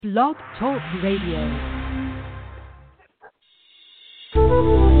Blog Talk Radio.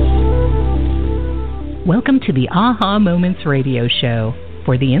 Welcome to the Aha Moments Radio Show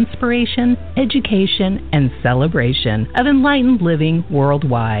for the inspiration, education, and celebration of enlightened living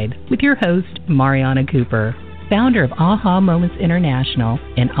worldwide with your host, Mariana Cooper, founder of Aha Moments International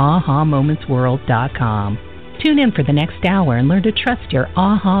and AhaMomentsWorld.com. Tune in for the next hour and learn to trust your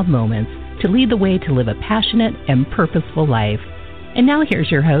aha moments to lead the way to live a passionate and purposeful life. And now here's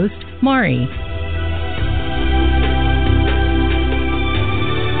your host, Mari.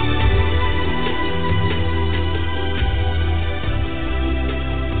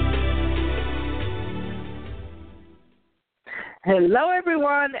 Hello,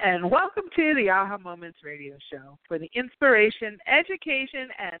 everyone, and welcome to the Aha Moments Radio Show for the inspiration, education,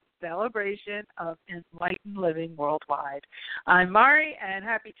 and celebration of enlightened living worldwide. I'm Mari, and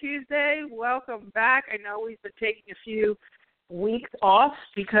happy Tuesday. Welcome back. I know we've been taking a few weeks off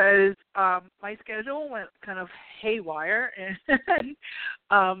because my schedule went kind of haywire, and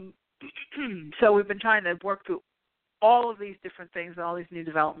so we've been trying to work through all of these different things and all these new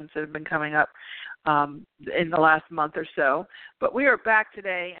developments that have been coming up in the last month or so. But we are back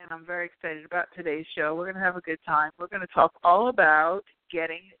today, and I'm very excited about today's show. We're going to have a good time. We're going to talk all about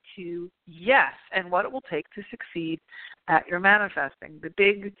getting to yes and what it will take to succeed at your manifesting. The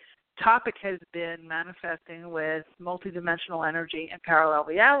big topic has been manifesting with multidimensional energy and parallel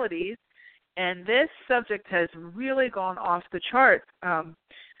realities, and this subject has really gone off the charts.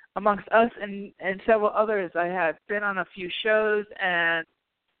 Amongst us and several others, I have been on a few shows and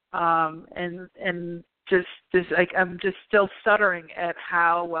just like I'm just still stuttering at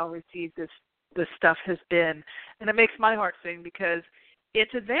how well received this stuff has been, and it makes my heart sing because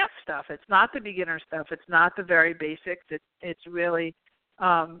it's advanced stuff. It's not the beginner stuff. It's not the very basics. It's really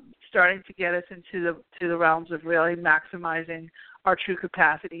starting to get us into the realms of really maximizing our true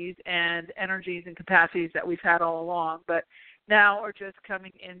capacities and energies and capacities that we've had all along, but now are just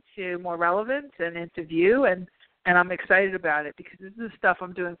coming into more relevance and into view, and I'm excited about it because this is stuff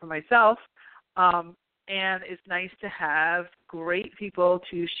I'm doing for myself, and it's nice to have great people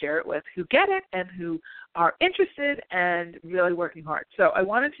to share it with who get it and who are interested and really working hard. So I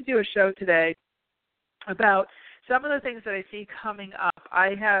wanted to do a show today about some of the things that I see coming up.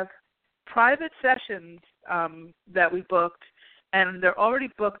 I have private sessions that we booked, and they're already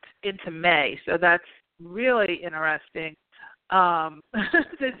booked into May, so that's really interesting.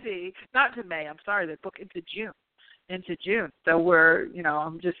 To see, not to May, I'm sorry, they book into June. So we're,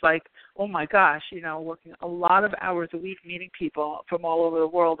 I'm just like, oh my gosh, working a lot of hours a week meeting people from all over the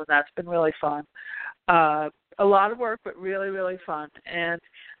world, and that's been really fun. A lot of work, but really, really fun. And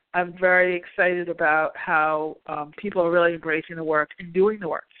I'm very excited about how people are really embracing the work and doing the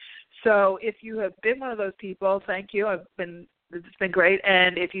work. So if you have been one of those people, thank you. It's been great.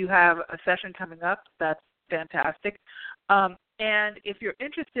 And if you have a session coming up, that's fantastic. And if you're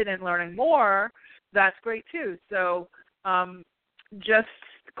interested in learning more, that's great too. So just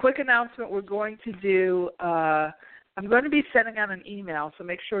a quick announcement we're going to do. I'm going to be sending out an email, so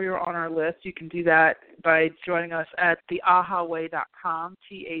make sure you're on our list. You can do that by joining us at theahaway.com,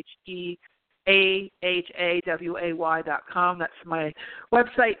 TheAHAWAY.com. That's my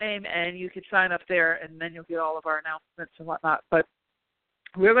website name, and you can sign up there, and then you'll get all of our announcements and whatnot. But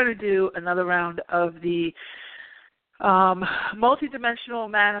we're going to do another round of the Multidimensional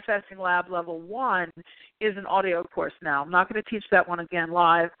Manifesting Lab Level 1 is an audio course now. I'm not going to teach that one again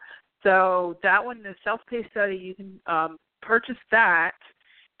live. So that one is self-paced study. You can purchase that,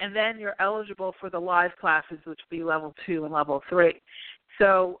 and then you're eligible for the live classes, which will be Level 2 and Level 3.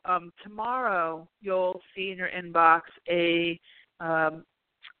 So tomorrow you'll see in your inbox a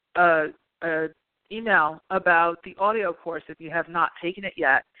email about the audio course if you have not taken it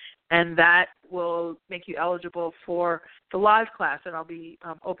yet. And that will make you eligible for the live class. And I'll be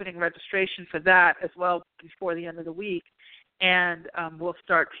opening registration for that as well before the end of the week. And we'll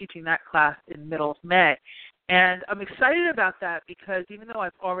start teaching that class in the middle of May. And I'm excited about that because even though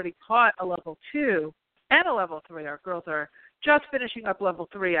I've already taught a Level 2 and a Level 3, our girls are just finishing up Level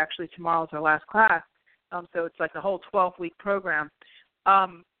 3. Actually, tomorrow's our last class. So it's like a whole 12-week program.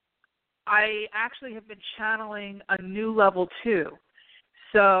 I actually have been channeling a new Level 2.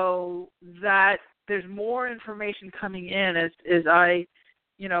 So that there's more information coming in as I,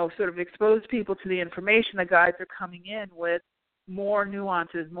 sort of expose people to the information. The guides are coming in with more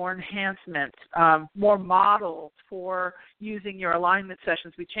nuances, more enhancements, more models for using your alignment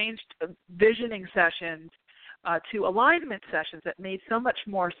sessions. We changed visioning sessions to alignment sessions that made so much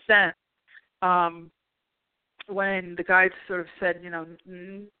more sense when the guides sort of said, you know,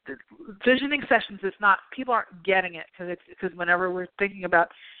 visioning sessions is not, people aren't getting it because whenever we're thinking about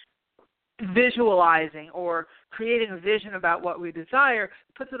visualizing or creating a vision about what we desire,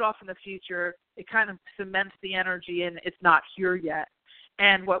 puts it off in the future. It kind of cements the energy and it's not here yet.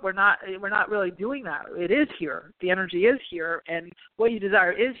 And what we're not really doing that. It is here. The energy is here, and what you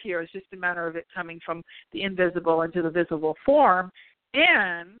desire is here. It's just a matter of it coming from the invisible into the visible form,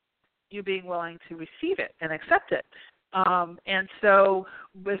 and you being willing to receive it and accept it. And so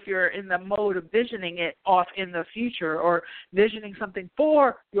if you're in the mode of visioning it off in the future or visioning something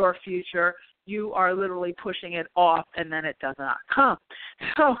for your future, you are literally pushing it off, and then it does not come.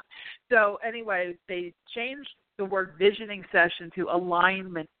 So anyway, they changed the word visioning session to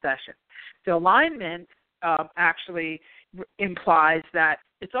alignment session. So alignment actually implies that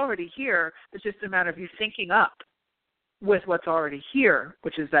it's already here. It's just a matter of you syncing up with what's already here,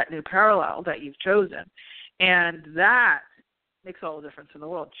 which is that new parallel that you've chosen. And that makes all the difference in the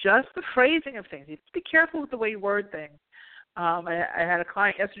world. Just the phrasing of things. You have to be careful with the way you word things. I had a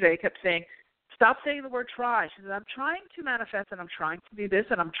client yesterday who kept saying, stop saying the word try. She said, I'm trying to manifest and I'm trying to do this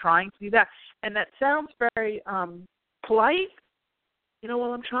and I'm trying to do that. And that sounds very polite.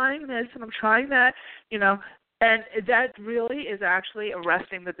 Well, I'm trying this and I'm trying that, And that really is actually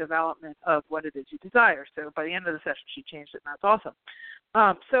arresting the development of what it is you desire. So by the end of the session, she changed it, and that's awesome.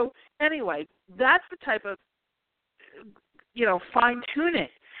 So anyway, that's the type of, fine-tuning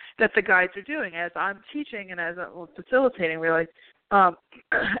that the guides are doing as I'm teaching and as I'm facilitating, really.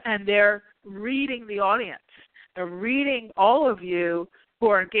 And they're reading the audience. They're reading all of you who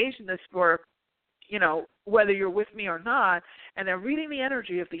are engaged in this for, whether you're with me or not, and they're reading the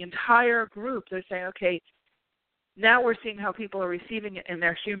energy of the entire group. They're saying, okay, now we're seeing how people are receiving it in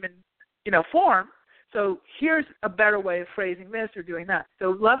their human, form. So here's a better way of phrasing this or doing that.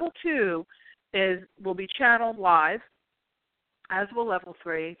 So level 2 will be channeled live, as will level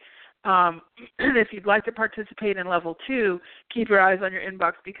 3. And if you'd like to participate in level 2, keep your eyes on your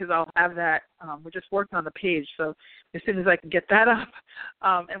inbox because I'll have that. We're just working on the page, so as soon as I can get that up,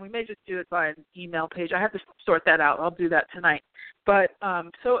 and we may just do it by an email page. I have to sort that out. I'll do that tonight. But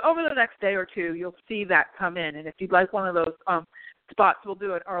so over the next day or two, you'll see that come in, and if you'd like one of those spots, we'll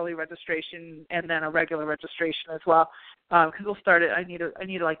do an early registration and then a regular registration as well. Because we'll start it. I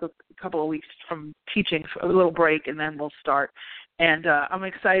need like a couple of weeks from teaching, a little break, and then we'll start. And I'm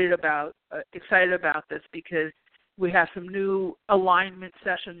excited about this because we have some new alignment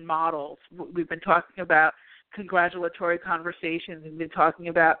session models. We've been talking about congratulatory conversations. We've been talking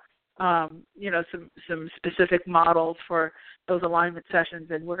about some specific models for those alignment sessions,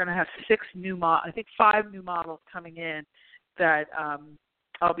 and we're going to have 5 new models coming in that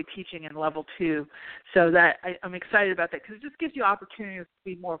I'll be teaching in level 2. So that I'm excited about that because it just gives you opportunities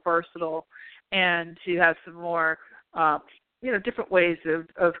to be more versatile and to have some more different ways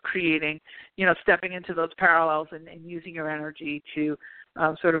of creating, stepping into those parallels and using your energy to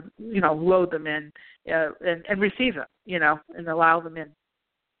sort of, load them in and receive them, and allow them in.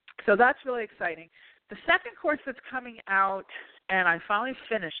 So that's really exciting. The second course that's coming out, and I finally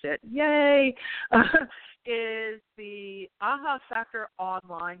finished it, yay, is the Aha Factor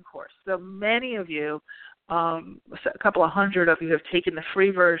online course. So many of you, a couple of hundred of you have taken the free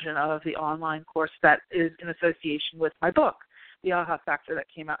version of the online course that is in association with my book, The Aha Factor, that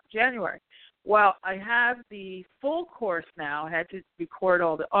came out in January. Well, I have the full course now. I had to record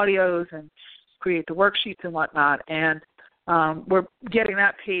all the audios and create the worksheets and whatnot, and we're getting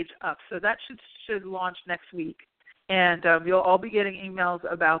that page up. So that should launch next week, and you'll all be getting emails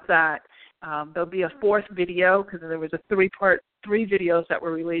about that. There'll be a 4th video because there was a 3 videos that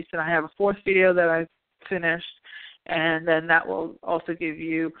were released, and I have a 4th video that I've finished, and then that will also give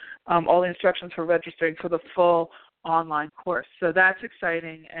you all the instructions for registering for the full online course. So that's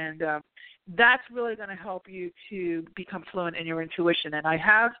exciting, and that's really going to help you to become fluent in your intuition. And I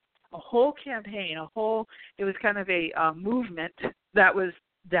have a whole campaign, it was kind of a movement that was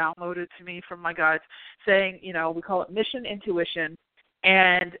downloaded to me from my guides saying, we call it Mission Intuition.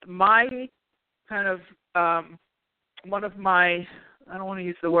 And my kind of, one of my, I don't want to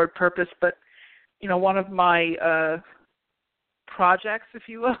use the word purpose, but, one of my projects, if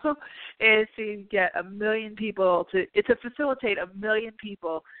you will, is to get 1 million people to facilitate 1 million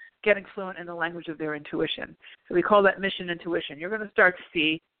people getting fluent in the language of their intuition. So we call that Mission Intuition. You're going to start to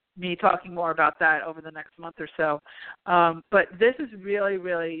see me talking more about that over the next month or so. But this is really,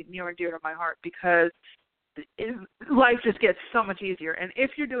 really near and dear to my heart because life just gets so much easier. And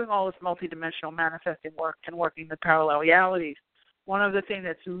if you're doing all this multidimensional manifesting work and working the parallel realities, one of the things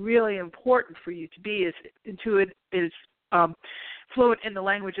that's really important for you to be is fluent in the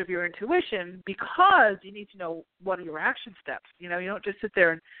language of your intuition, because you need to know what are your action steps. You don't just sit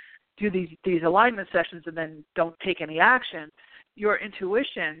there and do these alignment sessions and then don't take any action. your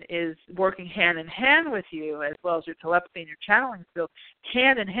intuition is working hand in hand with you, as well as your telepathy and your channeling skills,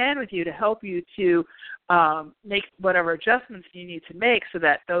 hand in hand with you to help you to make whatever adjustments you need to make, so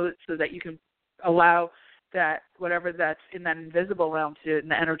that you can allow that whatever that's in that invisible realm, in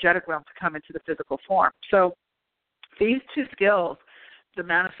the energetic realm, to come into the physical form. So these two skills, the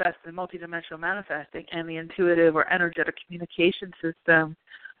multidimensional manifesting, and the intuitive or energetic communication system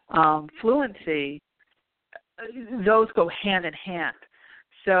fluency, those go hand in hand.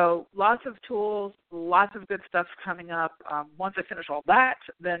 So lots of tools, lots of good stuff coming up. Once I finish all that,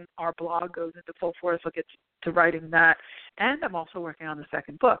 then our blog goes into full force. I'll get to writing that. And I'm also working on the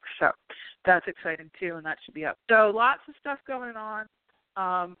second book. So that's exciting, too, and that should be up. So lots of stuff going on.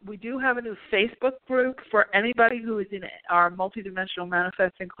 We do have a new Facebook group for anybody who is in our multidimensional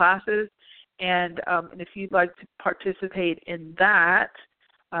manifesting classes. And if you'd like to participate in that,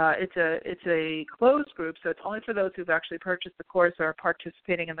 it's a closed group, so it's only for those who've actually purchased the course or are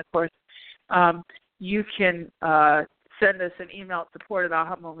participating in the course. You can send us an email at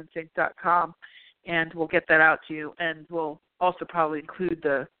support@ahamomentsinc.com, and we'll get that out to you. And we'll also probably include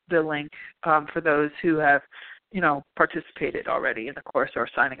the link for those who have, participated already in the course or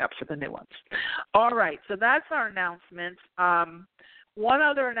signing up for the new ones. All right, so that's our announcement. One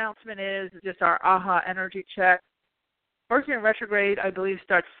other announcement is just our AHA energy check. Mercury in retrograde, I believe,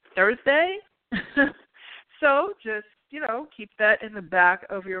 starts Thursday. So just, keep that in the back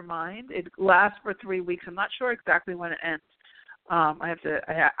of your mind. It lasts for 3 weeks. I'm not sure exactly when it ends. I've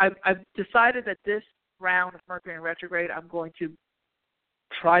decided that this round of Mercury in retrograde I'm going to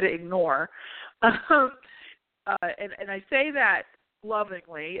try to ignore. And I say that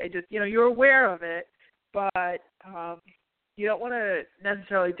lovingly. I just, you're aware of it, but you don't want to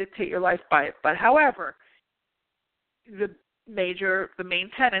necessarily dictate your life by it. But however, the main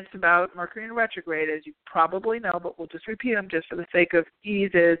tenets about Mercury in retrograde, as you probably know, but we'll just repeat them just for the sake of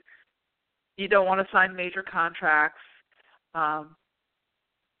ease, is you don't want to sign major contracts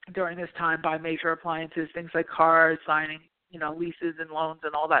during this time, buy major appliances, things like cars, signing, leases and loans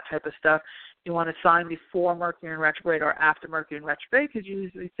and all that type of stuff. You want to sign before Mercury in retrograde or after Mercury in retrograde, because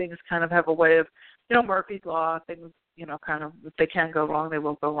usually things kind of have a way of, Murphy's Law, things, kind of, if they can go wrong, they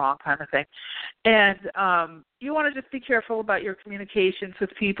will go wrong kind of thing. And you want to just be careful about your communications with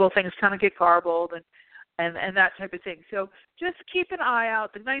people. Things kind of get garbled and that type of thing. So just keep an eye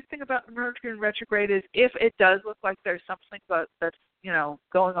out. The nice thing about Mercury in retrograde is if it does look like there's something that's,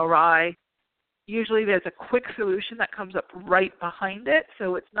 going awry, usually there's a quick solution that comes up right behind it.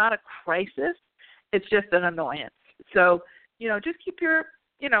 So it's not a crisis. It's just an annoyance. So, just keep your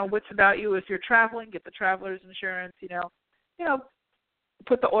wits about you. If you're traveling, get the traveler's insurance,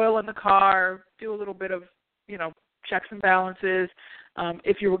 put the oil in the car, do a little bit of, checks and balances.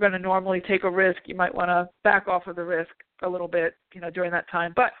 If you were going to normally take a risk, you might want to back off of the risk a little bit, during that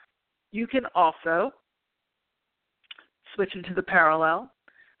time. But you can also switch into the parallel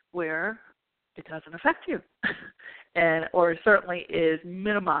where it doesn't affect you or certainly is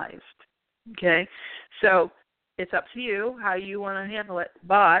minimized. Okay? So it's up to you how you want to handle it,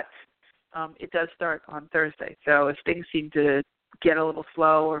 but it does start on Thursday. So if things seem to get a little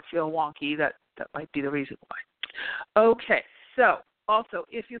slow or feel wonky, that might be the reason why. Okay, so also,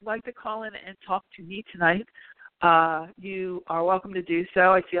 if you'd like to call in and talk to me tonight, you are welcome to do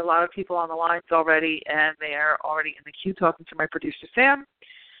so. I see a lot of people on the lines already, and they are already in the queue talking to my producer, Sam.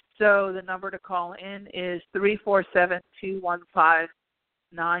 So the number to call in is 347-215-9485.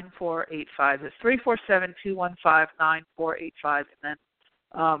 It's 347-215-9485. And then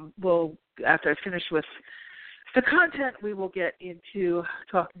we'll, after I finish with the content, we will get into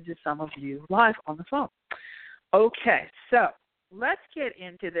talking to some of you live on the phone. Okay, so let's get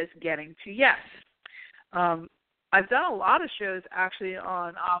into this getting to yes. I've done a lot of shows actually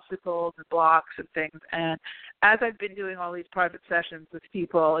on obstacles and blocks and things, and as I've been doing all these private sessions with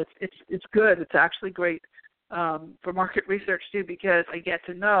people, it's good. It's actually great for market research too, because I get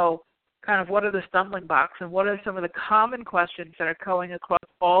to know kind of what are the stumbling blocks and what are some of the common questions that are going across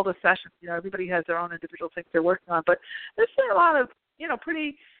all the sessions. Everybody has their own individual things they're working on, but there's been a lot of you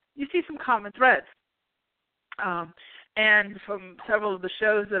see some common threads. And from several of the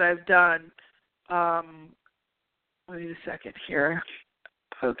shows that I've done, wait a second here.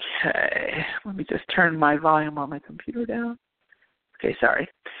 Okay, let me just turn my volume on my computer down. Okay, sorry.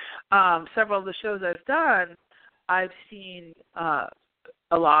 Several of the shows I've done, I've seen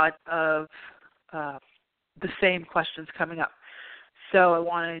a lot of the same questions coming up. So I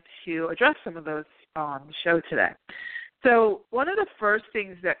wanted to address some of those on the show today. So one of the first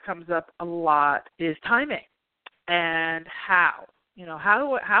things that comes up a lot is timing and how.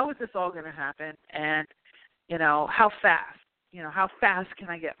 How is this all going to happen, and how fast? how fast can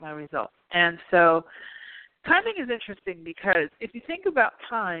I get my results? And so timing is interesting because if you think about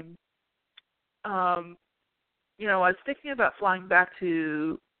time, I was thinking about flying back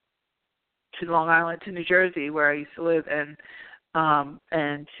to Long Island, to New Jersey, where I used to live, and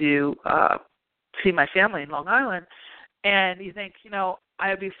to see my family in Long Island. And you think,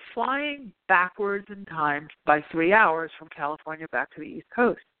 I'd be flying backwards in time by 3 hours from California back to the East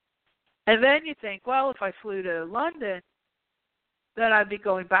Coast. And then you think, well, if I flew to London, then I'd be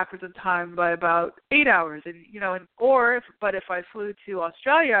going backwards in time by about 8 hours. And but if I flew to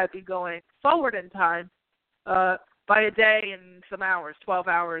Australia, I'd be going forward in time by a day and some hours, 12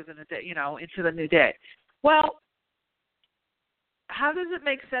 hours in a day, into the new day. Well, how does it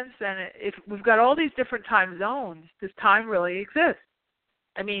make sense then if we've got all these different time zones? Does time really exist?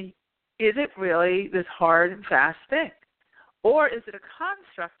 I mean, is it really this hard and fast thing? Or is it a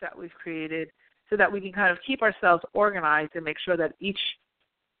construct that we've created so that we can kind of keep ourselves organized and make sure that each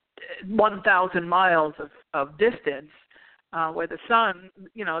 1,000 miles of distance where the sun,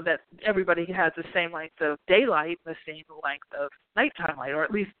 that everybody has the same length of daylight and the same length of nighttime light, or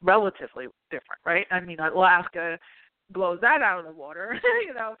at least relatively different, right? I mean, Alaska blows that out of the water,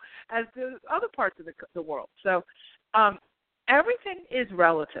 as do other parts of the world. So everything is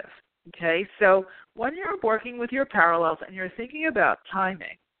relative, okay? So when you're working with your parallels and you're thinking about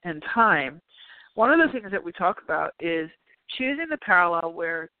timing and time, one of the things that we talk about is choosing the parallel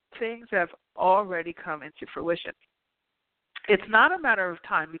where things have already come into fruition. It's not a matter of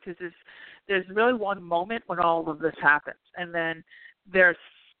time because there's really one moment when all of this happens, and then there's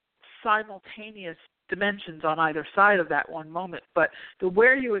simultaneous dimensions on either side of that one moment. But the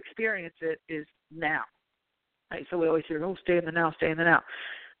where you experience it is now. Right? So we always hear, stay in the now, stay in the now.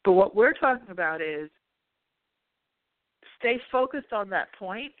 But what we're talking about is stay focused on that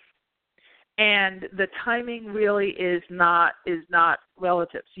point, and the timing really is not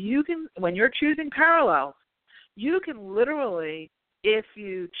relative. So you can, when you're choosing parallels, you can literally, if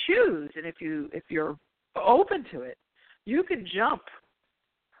you choose and if you're open to it, you can jump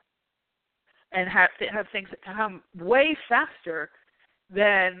and have things come way faster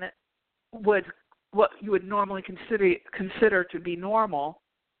than what you would normally consider to be normal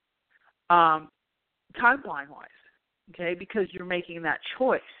timeline-wise, okay? Because you're making that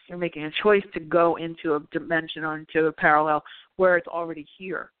choice. You're making a choice to go into a dimension or into a parallel where it's already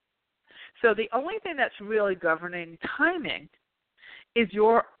here. So the only thing that's really governing timing is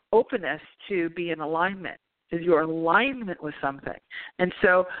your openness to be in alignment, is your alignment with something. And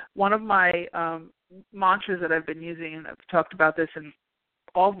so one of my mantras that I've been using, and I've talked about this in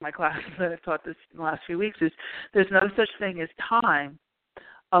all of my classes that I've taught this in the last few weeks, is there's no such thing as time.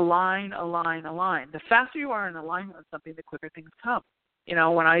 Align, align, align. The faster you are in alignment with something, the quicker things come.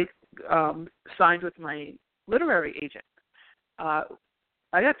 When I signed with my literary agent,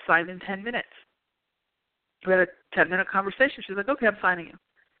 I got signed in 10 minutes. We had a 10-minute conversation. She's like, okay, I'm signing you.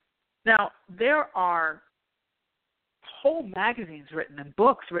 Now, there are whole magazines written and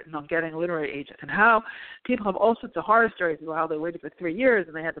books written on getting a literary agent and how people have all sorts of horror stories about how they waited for 3 years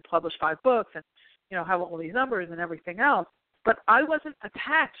and they had to publish 5 books and, have all these numbers and everything else. But I wasn't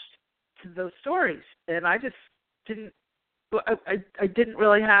attached to those stories, and I just didn't I didn't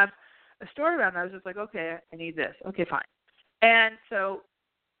really have a story around it. I was just like, okay, I need this. Okay, fine. And so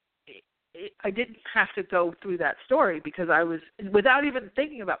I didn't have to go through that story because I was, without even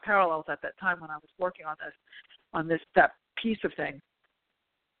thinking about parallels at that time when I was working on that piece of thing,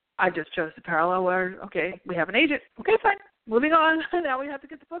 I just chose the parallel where, okay, we have an agent. Okay, fine. Moving on. Now we have to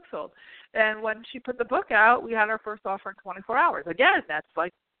get the book sold. And when she put the book out, we had our first offer in 24 hours. Again, that's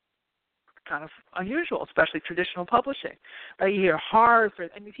like kind of unusual, especially traditional publishing. You hear horror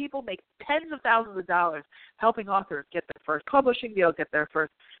stories. I mean, people make tens of thousands of dollars helping authors get their first publishing deal, get their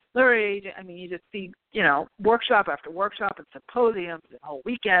first literary agent. I mean, you just see, workshop after workshop and symposiums and whole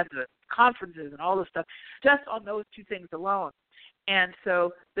weekends and conferences and all this stuff just on those two things alone. And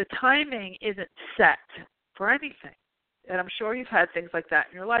so the timing isn't set for anything. And I'm sure you've had things like that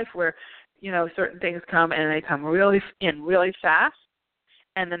in your life where, certain things come and they come really fast.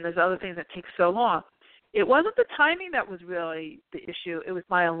 And then there's other things that take so long. It wasn't the timing that was really the issue. It was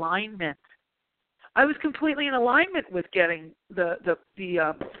my alignment. I was completely in alignment with getting the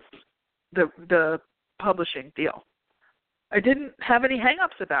publishing deal. I didn't have any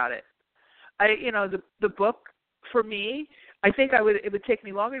hang-ups about it. The book for me, I think it would take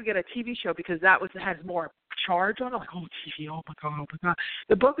me longer to get a TV show because that has more charge on it. Like, TV, oh my God.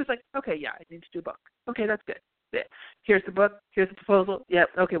 The book is like, okay, yeah, I need to do a book. Okay, that's good. Yeah. Here's the book. Here's the proposal. Yeah.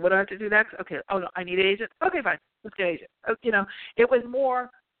 Okay, what do I have to do next? Okay. Oh no, I need an agent. Okay, fine. Let's get an agent. It was more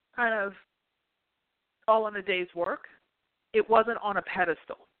kind of all in a day's work it wasn't on a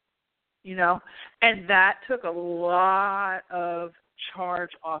pedestal, you know, and that took a lot of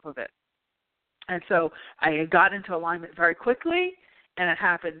charge off of it. And so I got into alignment very quickly, and it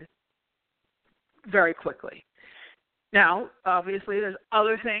happened very quickly. Now, obviously, there's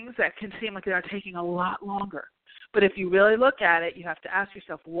other things that can seem like they're taking a lot longer. But if you really look at it, you have to ask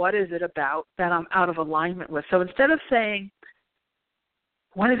yourself, what is it about that I'm out of alignment with? So instead of saying,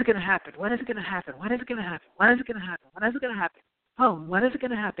 when is it going to happen? When is it going to happen? When is it going to happen? When is it going to happen? When is it going to happen? Oh, when is it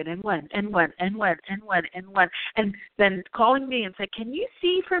going to happen? And when? And when? And when? And when? And when? And then calling me and say, can you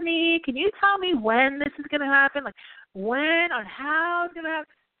see for me? Can you tell me when this is going to happen? Like, when or how it's going to happen?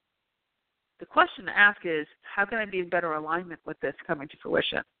 The question to ask is, how can I be in better alignment with this coming to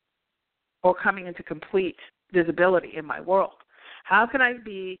fruition or coming into complete visibility in my world? How can I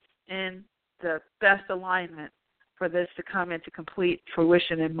be in the best alignment for this to come into complete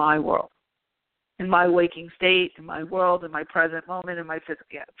fruition in my world, in my waking state, in my world, in my present moment, in my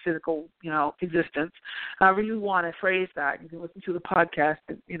physical, existence? However you want to phrase that, you can listen to the podcast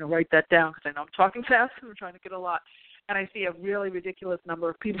and, write that down, because I know I'm talking fast and I'm trying to get a lot. And I see a really ridiculous number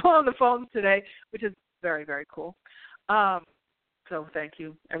of people on the phones today, which is very, very cool. So thank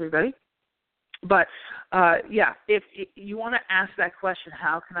you, everybody. But, if you want to ask that question,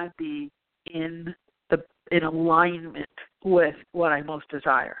 how can I be in alignment with what I most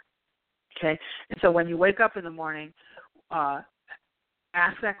desire? Okay? And so when you wake up in the morning, ask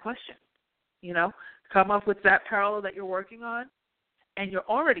that question. Come up with that parallel that you're working on, and you're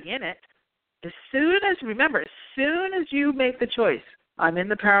already in it. As soon as you make the choice, I'm in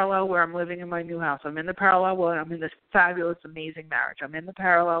the parallel where I'm living in my new house. I'm in the parallel where I'm in this fabulous, amazing marriage. I'm in the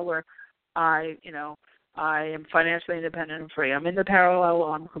parallel where I am financially independent and free. I'm in the parallel where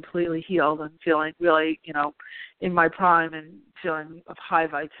I'm completely healed and feeling really, in my prime and feeling of high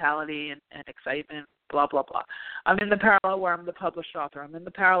vitality and excitement, blah, blah, blah. I'm in the parallel where I'm the published author. I'm in the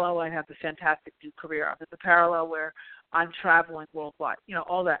parallel where I have the fantastic new career. I'm in the parallel where I'm traveling worldwide,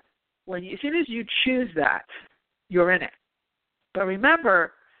 all that. As soon as you choose that, you're in it. But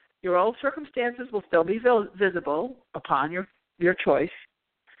remember, your old circumstances will still be visible upon your choice,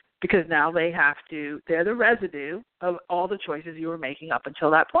 because now they're the residue of all the choices you were making up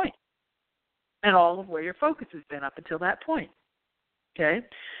until that point, and all of where your focus has been up until that point. Okay?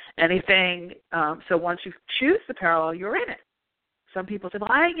 So once you choose the parallel, you're in it. Some people say, well,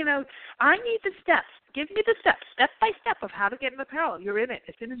 I need the steps. Give me the steps, step by step, of how to get in the parallel. You're in it.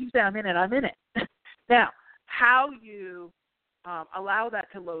 As soon as you say, I'm in it, I'm in it. Now, how you allow that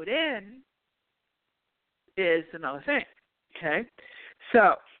to load in is another thing, okay?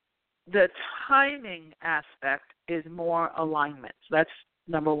 So the timing aspect is more alignment. So that's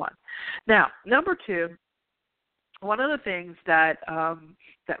number one. Now, number two, one of the things that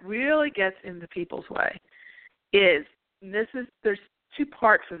really gets into people's way is, there's two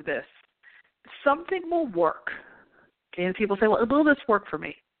parts of this. Something will work. Okay, and people say, well, will this work for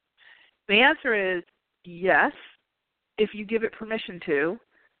me? The answer is yes, if you give it permission to,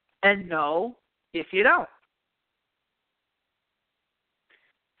 and no, if you don't.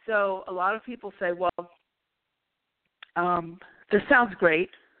 So a lot of people say, well, this sounds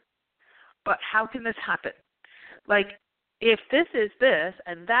great, but how can this happen? Like, if this is this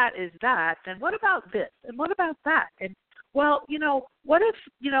and that is that, then what about this? And what about that? And, well, what if,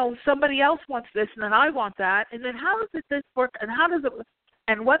 somebody else wants this and then I want that? And then how does this work? And how does it work?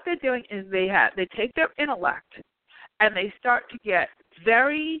 And what they're doing is they take their intellect and they start to get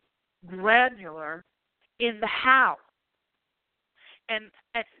very granular in the how. And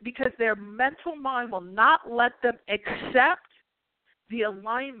because their mental mind will not let them accept the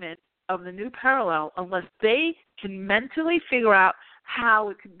alignment of the new parallel unless they can mentally figure out how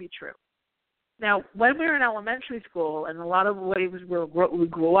it can be true. Now, when we were in elementary school, and a lot of the ways we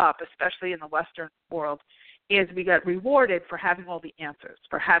grew up, especially in the Western world, is we got rewarded for having all the answers,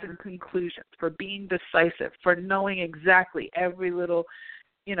 for having conclusions, for being decisive, for knowing exactly every little,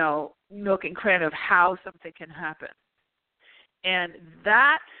 nook and cranny of how something can happen. And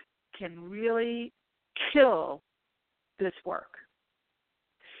that can really kill this work,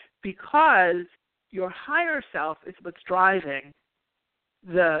 because your higher self is what's driving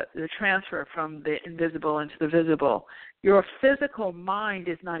the transfer from the invisible into the visible. Your physical mind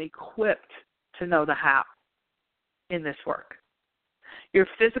is not equipped to know the how in this work. Your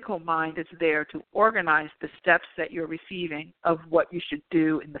physical mind is there to organize the steps that you're receiving of what you should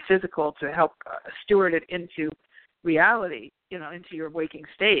do in the physical to help steward it into reality, into your waking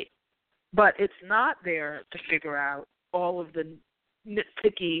state. But it's not there to figure out all of the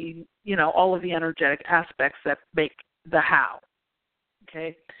nitpicky, all of the energetic aspects that make the how.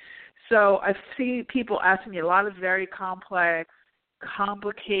 Okay? So I see people asking me a lot of very complex,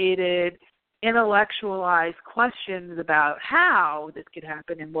 complicated, intellectualized questions about how this could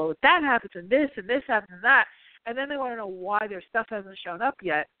happen, and well, if that happens, and this happens, and that, and then they want to know why their stuff hasn't shown up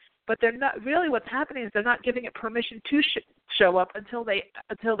yet. But they're not really. What's happening is they're not giving it permission to show up until they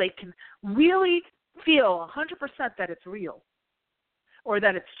can really feel 100% that it's real, or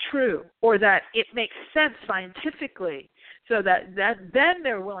that it's true, or that it makes sense scientifically, so that then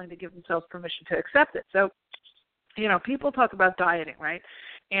they're willing to give themselves permission to accept it. So, people talk about dieting, right?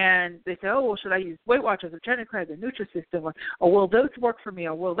 And they say, oh, well, should I use Weight Watchers or Genicred or Nutrisystem, or will those work for me,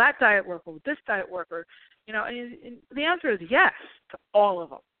 or will that diet work, or will this diet work, or, and the answer is yes to all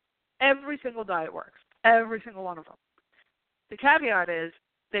of them. Every single diet works, every single one of them. The caveat is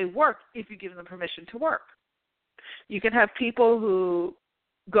they work if you give them permission to work. You can have people who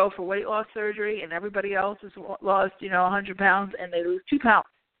go for weight loss surgery and everybody else has lost, 100 pounds, and they lose 2 pounds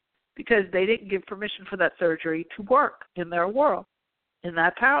because they didn't give permission for that surgery to work in their world, in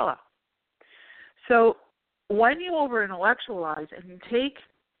that parallel. So when you over-intellectualize and you take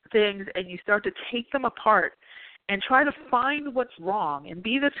things and you start to take them apart and try to find what's wrong and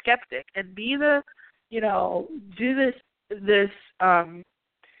be the skeptic and be the, do this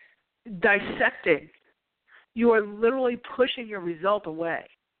dissecting, you are literally pushing your result away.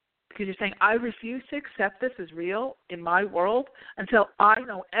 Because you're saying, I refuse to accept this as real in my world until I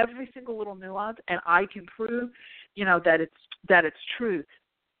know every single little nuance and I can prove, that it's truth.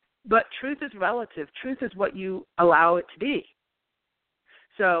 But truth is relative. Truth is what you allow it to be.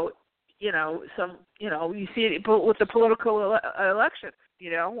 So, you see it with the political election.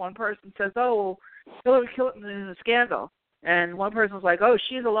 One person says, oh, Hillary Clinton is a scandal. And one person's like, oh,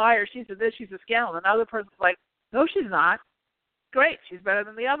 she's a liar, she's a this, she's a scandal. And another person's like, no, she's not. Great, she's better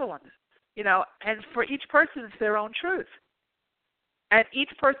than the other ones. And for each person, it's their own truth. And each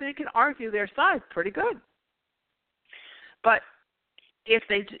person can argue their side pretty good. But if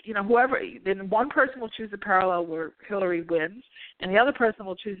they, whoever, then one person will choose the parallel where Hillary wins, and the other person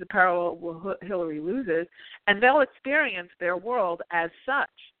will choose the parallel where Hillary loses, and they'll experience their world as such.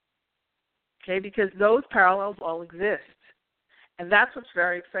 Okay, because those parallels all exist. And that's what's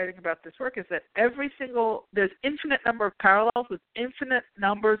very exciting about this work, is that there's infinite number of parallels with infinite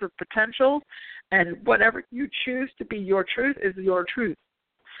numbers of potentials, and whatever you choose to be your truth is your truth.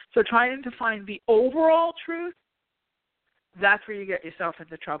 So trying to find the overall truth, that's where you get yourself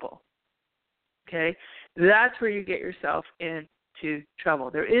into trouble. Okay? That's where you get yourself into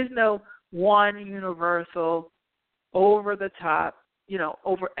trouble. There is no one universal, over the top,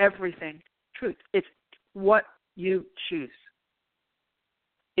 over everything truth. It's what you choose.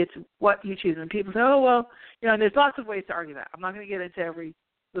 It's what you choose. And people say, oh, well, and there's lots of ways to argue that. I'm not going to get into every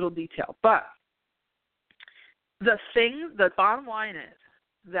little detail. But the bottom line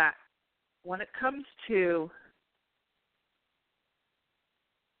is that when it comes to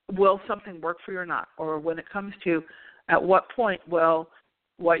will something work for you or not, or when it comes to at what point will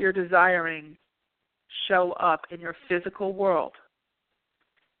what you're desiring show up in your physical world,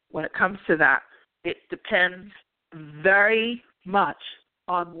 when it comes to that, it depends very much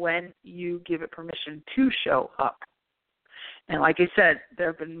on when you give it permission to show up. And like I said, there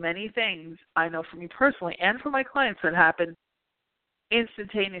have been many things I know from me personally and from my clients that happen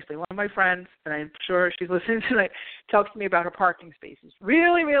instantaneously. One of my friends, and I'm sure she's listening tonight, talks to me about her parking spaces.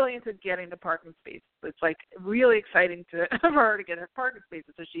 Really, really into getting the parking spaces. It's like really exciting for her to get her parking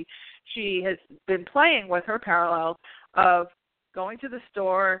spaces. So she has been playing with her parallels of going to the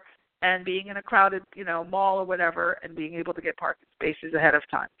store and being in a crowded, mall or whatever, and being able to get parking spaces ahead of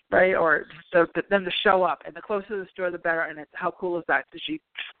time, right? Or so them to show up, and the closer to the store, the better. And how cool is that? So she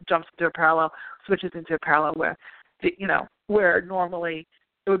jumps into a parallel, switches into a parallel where, where normally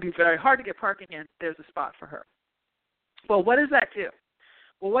it would be very hard to get parking in. There's a spot for her. Well, what does that do?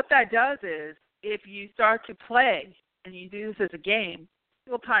 Well, what that does is, if you start to play and you do this as a game,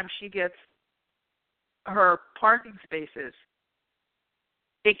 every time she gets her parking spaces,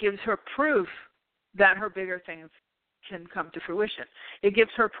 it gives her proof that her bigger things can come to fruition. It gives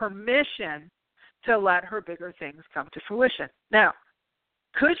her permission to let her bigger things come to fruition. Now,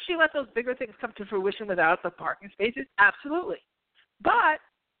 could she let those bigger things come to fruition without the parking spaces? Absolutely. But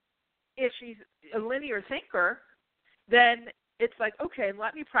if she's a linear thinker, then it's like, okay,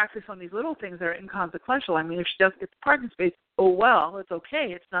 let me practice on these little things that are inconsequential. I mean, if she doesn't get the parking space, oh, well, it's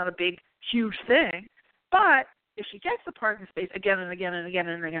okay. It's not a big, huge thing. But if she gets the parking space again and again and again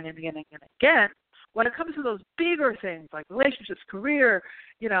and again and again and again, when it comes to those bigger things like relationships, career,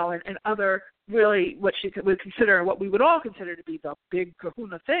 and other really what she would consider, what we would all consider to be the big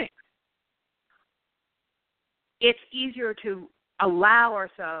kahuna thing, it's easier to allow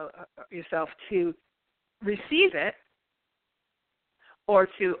yourself to receive it or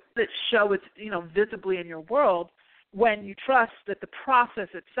to show it, visibly in your world when you trust that the process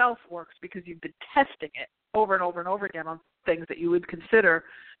itself works because you've been testing it over and over and over again on things that you would consider,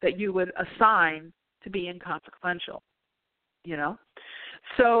 that you would assign to be inconsequential,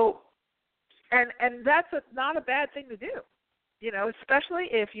 So, and that's not a bad thing to do, especially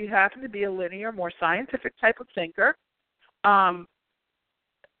if you happen to be a linear, more scientific type of thinker.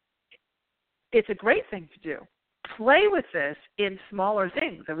 It's a great thing to do. Play with this in smaller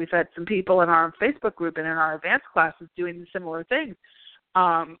things. And we've had some people in our Facebook group and in our advanced classes doing similar things.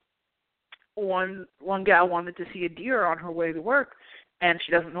 One gal wanted to see a deer on her way to work, and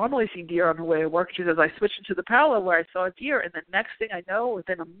she doesn't normally see deer on her way to work. She says, I switched into the parallel where I saw a deer, and the next thing I know,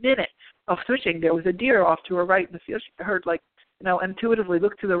 within a minute of switching, there was a deer off to her right in the field. She heard, intuitively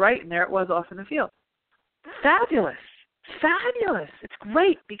looked to the right, and there it was off in the field. Fabulous. Fabulous. It's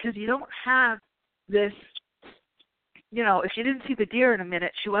great because you don't have this, if she didn't see the deer in a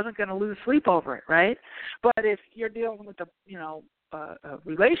minute, she wasn't going to lose sleep over it, right? But if you're dealing with a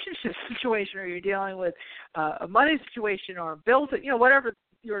relationship situation, or you're dealing with a money situation or bills, whatever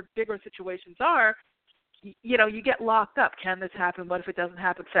your bigger situations are, you get locked up. Can this happen? What if it doesn't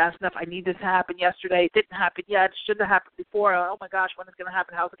happen fast enough? I need this to happen yesterday. It didn't happen yet. It shouldn't have happened before. Oh, my gosh, when is it going to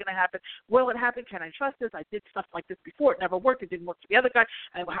happen? How is it going to happen? Will it happen? Can I trust this? I did stuff like this before. It never worked. It didn't work for the other guy.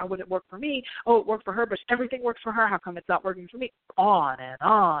 And how would it work for me? Oh, it worked for her, but everything works for her. How come it's not working for me? On and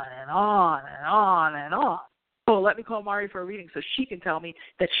on and on and on and on. Oh, let me call Mari for a reading so she can tell me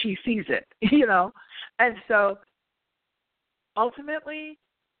that she sees it, And so ultimately,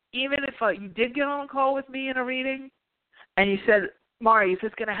 even if you did get on a call with me in a reading and you said, Mari, is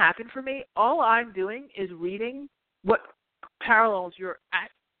this going to happen for me? All I'm doing is reading what parallels you're at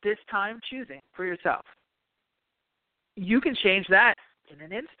this time choosing for yourself. You can change that in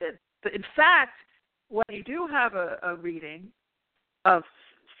an instant. But in fact, when you do have a reading of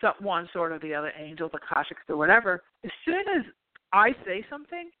one sort or the other, angels, akashics, or whatever, as soon as I say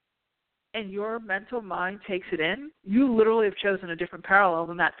something and your mental mind takes it in, you literally have chosen a different parallel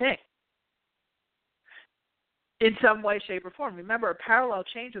than that thing in some way, shape, or form. Remember, a parallel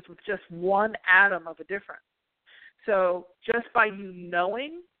changes with just one atom of a difference. So just by you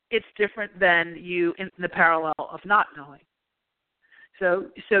knowing, it's different than you in the parallel of not knowing. So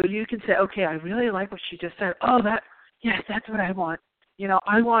you can say, okay, I really like what she just said. Oh, yes, that's what I want.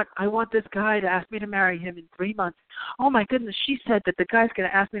 I want this guy to ask me to marry him in 3 months. Oh, my goodness, she said that the guy's going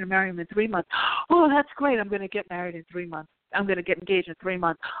to ask me to marry him in 3 months. Oh, that's great. I'm going to get married in 3 months. I'm going to get engaged in 3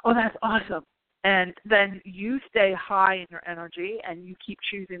 months. Oh, that's awesome. And then you stay high in your energy and you keep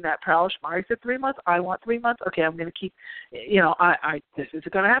choosing that parallel. Mari said 3 months. I want 3 months. Okay, I'm going to keep, this is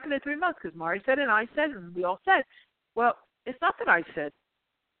going to happen in 3 months because Mari said it and I said it and we all said. Well, it's not that I said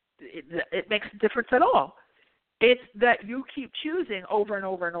it makes a difference at all. It's that you keep choosing over and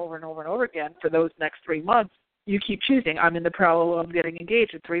over and over and over and over again for those next 3 months. You keep choosing. I'm in the parallel. I'm getting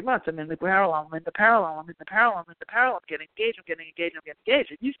engaged in 3 months. I'm in the parallel. I'm in the parallel. I'm in the parallel. I'm in the parallel. I'm getting engaged. I'm getting engaged. I'm getting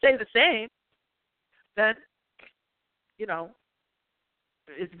engaged. If you stay the same, then,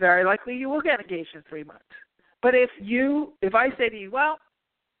 it's very likely you will get engaged in 3 months. But if I say to you, well,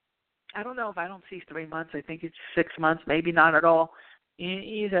 I don't know if I don't see 3 months. I think it's 6 months, maybe not at all.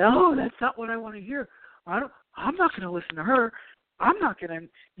 You say, oh, that's not what I want to hear. I'm not going to listen to her. I'm not going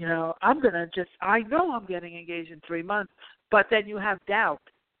to, I'm going to I know I'm getting engaged in 3 months, but then you have doubt.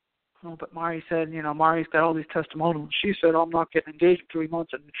 Oh, but Mari said, Mari's got all these testimonials. She said, I'm not getting engaged in 3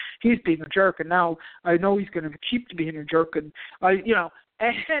 months, and he's being a jerk, and now I know he's going to keep being a jerk, and and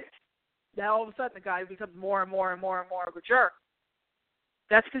now all of a sudden the guy becomes more and more and more and more of a jerk.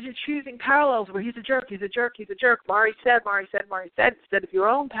 That's because you're choosing parallels where he's a jerk, he's a jerk, he's a jerk. Mari said, instead of your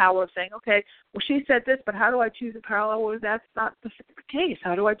own power of saying, okay, well, she said this, but how do I choose a parallel where that's not the case?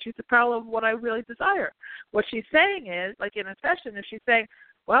 How do I choose a parallel of what I really desire? What she's saying is, like in a session, if she's saying,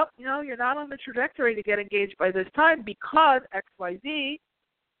 well, you're not on the trajectory to get engaged by this time because XYZ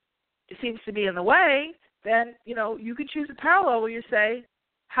seems to be in the way, then, you can choose a parallel where you say,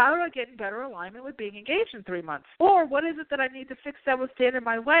 how do I get in better alignment with being engaged in 3 months? Or what is it that I need to fix that will stand in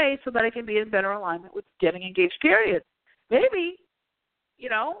my way so that I can be in better alignment with getting engaged, period? Maybe,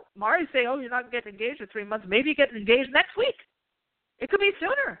 Mari's saying, oh, you're not getting engaged in 3 months. Maybe you get engaged next week. It could be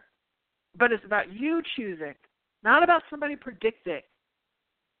sooner. But it's about you choosing, not about somebody predicting.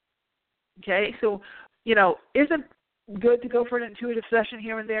 Okay? So, isn't good to go for an intuitive session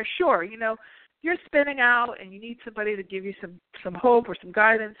here and there? Sure, you're spinning out and you need somebody to give you some hope or some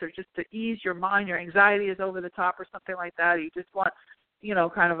guidance or just to ease your mind, your anxiety is over the top or something like that. You just want,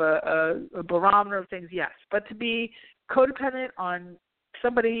 kind of a barometer of things, yes. But to be codependent on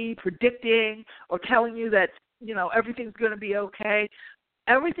somebody predicting or telling you that, everything's going to be okay.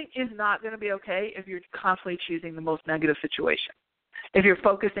 Everything is not going to be okay if you're constantly choosing the most negative situation, if you're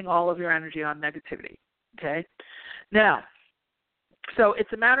focusing all of your energy on negativity, okay? Now, so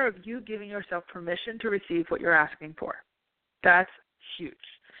it's a matter of you giving yourself permission to receive what you're asking for. That's huge.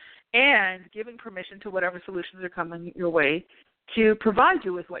 And giving permission to whatever solutions are coming your way to provide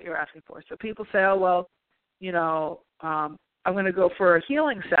you with what you're asking for. So people say, oh, well, I'm going to go for a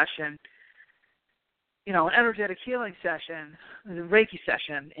healing session, an energetic healing session, a Reiki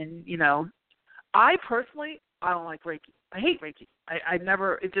session. And, I personally don't like Reiki. I hate Reiki.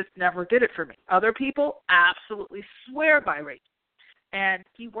 It just never did it for me. Other people absolutely swear by Reiki. And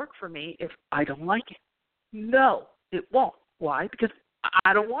he worked for me if I don't like it. No, it won't. Why? Because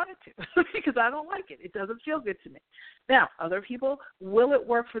I don't want it to, because I don't like it. It doesn't feel good to me. Now, other people, will it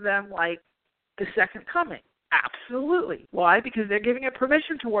work for them like the second coming? Absolutely. Why? Because they're giving it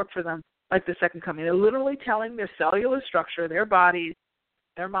permission to work for them like the second coming. They're literally telling their cellular structure, their bodies,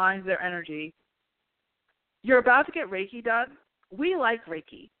 their minds, their energy, you're about to get Reiki done. We like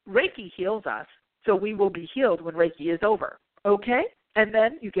Reiki. Reiki heals us, so we will be healed when Reiki is over. Okay? And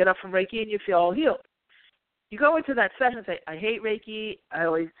then you get up from Reiki and you feel all healed. You go into that session and say, I hate Reiki. I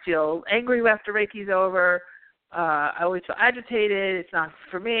always feel angry after Reiki's over. I always feel agitated. It's not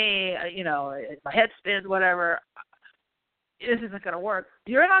for me. My head spins, whatever. This isn't going to work.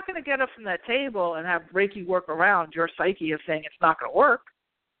 You're not going to get up from that table and have Reiki work around your psyche of saying it's not going to work.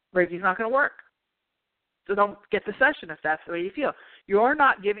 Reiki's not going to work. So don't get the session if that's the way you feel. You're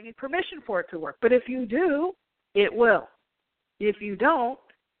not giving it permission for it to work. But if you do, it will. If you don't,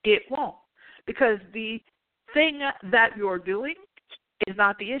 it won't. Because the thing that you're doing is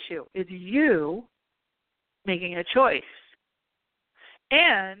not the issue. It's you making a choice.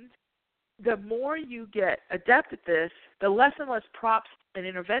 And the more you get adept at this, the less and less props and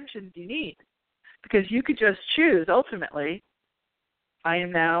interventions you need. Because you could just choose, ultimately, I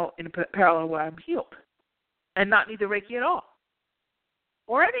am now in a parallel where I'm healed. And not need the Reiki at all.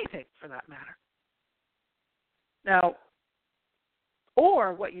 Or anything, for that matter. Now,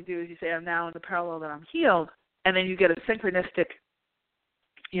 or what you do is you say, I'm now in the parallel that I'm healed, and then you get a synchronistic,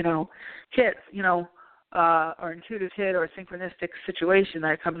 hit, or intuitive hit or a synchronistic situation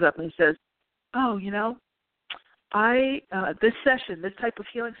that comes up and it says, oh, this session, this type of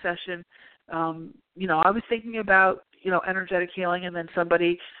healing session, I was thinking about, energetic healing, and then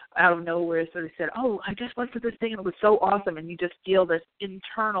somebody out of nowhere sort of said, oh, I just went for this thing and it was so awesome, and you just feel this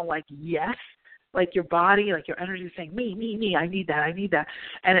internal, yes, like your body, like your energy is saying, me, I need that,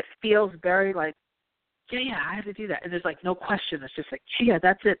 and it feels very like, yeah, I have to do that, and there's no question, it's just yeah,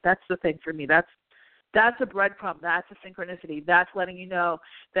 that's it, that's the thing for me, that's a breadcrumb, that's a synchronicity, that's letting you know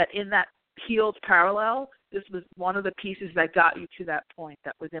that in that healed parallel, this was one of the pieces that got you to that point,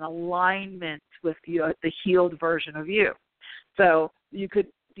 that was in alignment with the healed version of you. So you could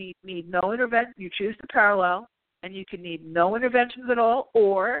need no intervention. You choose the parallel, and you can need no interventions at all,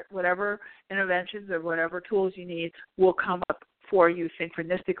 or whatever interventions or whatever tools you need will come up for you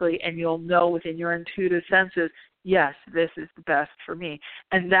synchronistically, and you'll know within your intuitive senses, yes, this is the best for me.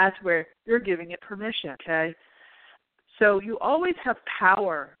 And that's where you're giving it permission, okay? So you always have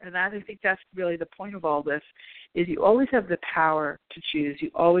power, and I think that's really the point of all this, is you always have the power to choose. You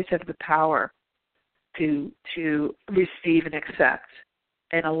always have the power to receive and accept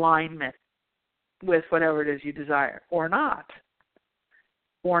an alignment with whatever it is you desire, or not.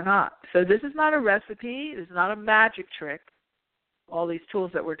 So this is not a recipe. This is not a magic trick. All these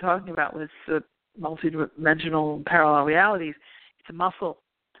tools that we're talking about with the multidimensional parallel realities, it's a muscle.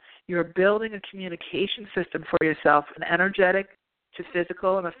 You're building a communication system for yourself, an energetic to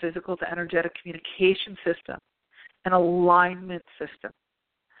physical and a physical to energetic communication system, an alignment system.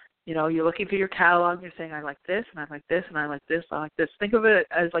 You're looking through your catalog and you're saying, I like this, and I like this, and I like this, I like this. Think of it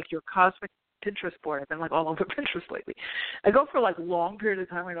as like your cosmic Pinterest board. I've been all over Pinterest lately. I go for long periods of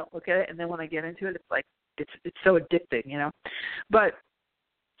time. I don't look at it, and then when I get into it, it's so addicting, But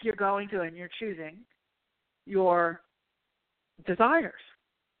you're going to and you're choosing your desires.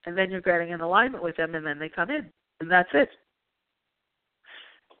 And then you're getting in alignment with them, and then they come in. And that's it.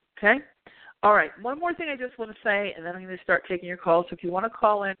 Okay? All right. One more thing I just want to say, and then I'm going to start taking your calls. So if you want to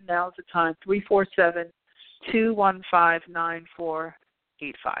call in, now's the time, 347-215-9485.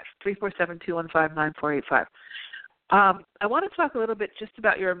 347-215-9485. I want to talk a little bit just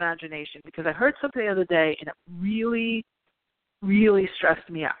about your imagination, because I heard something the other day, and it really, really stressed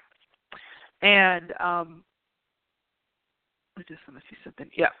me out. And I just want to see something.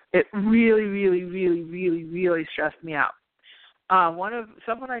 Yeah, it really, really, really, really, really stressed me out.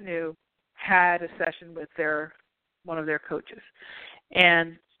 Someone I knew had a session with their one of their coaches.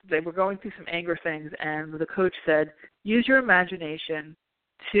 And they were going through some anger things, and the coach said, use your imagination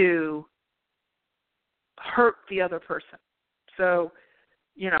to hurt the other person. So,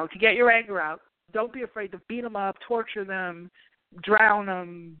 to get your anger out, don't be afraid to beat them up, torture them, drown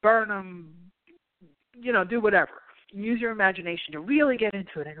them, burn them, do whatever. Use your imagination to really get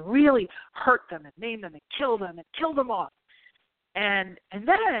into it and really hurt them and maim them and kill them off. And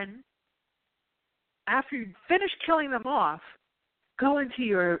then, after you finish killing them off, go into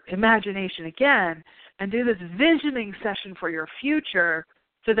your imagination again and do this visioning session for your future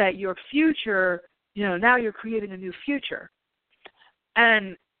so that your future, now you're creating a new future.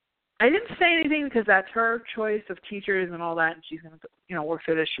 And I didn't say anything because that's her choice of teachers and all that, and she's going to, work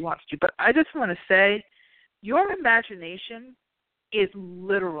through it as she wants to. But I just want to say, your imagination is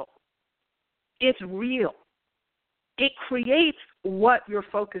literal. It's real. It creates what you're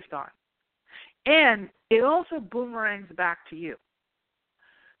focused on. And it also boomerangs back to you.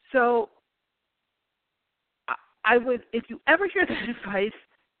 So I would, if you ever hear that advice,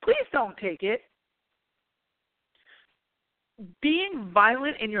 please don't take it. Being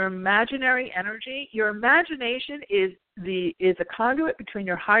violent in your imaginary energy, your imagination is a conduit between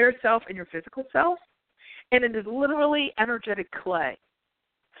your higher self and your physical self, and it is literally energetic clay.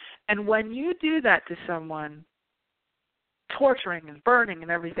 And when you do that to someone, torturing and burning and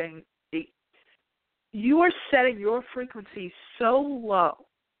everything, you are setting your frequency so low,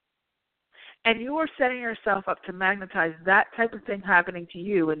 and you are setting yourself up to magnetize that type of thing happening to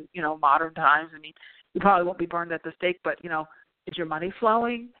you in, modern times. I mean, you probably won't be burned at the stake, but, is your money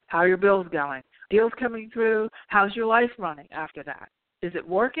flowing? How are your bills going? Deals coming through? How's your life running after that? Is it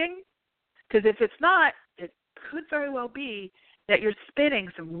working? Because if it's not, it could very well be that you're spinning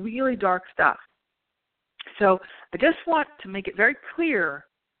some really dark stuff. So I just want to make it very clear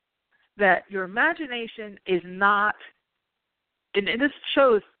that your imagination is not, and this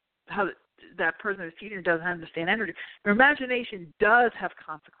shows how that person who's teaching doesn't understand energy. Your imagination does have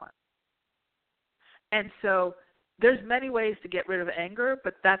consequence. And so there's many ways to get rid of anger,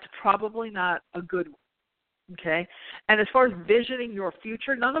 but that's probably not a good one, okay? And as far as visioning your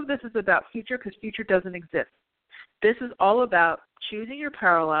future, none of this is about future because future doesn't exist. This is all about choosing your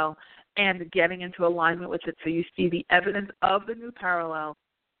parallel and getting into alignment with it so you see the evidence of the new parallel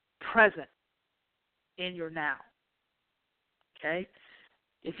present in your now, okay?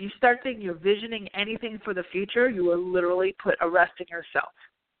 If you start thinking you're visioning anything for the future, you will literally put arresting yourself.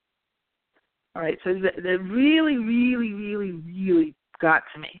 All right, so that really, really, really, really got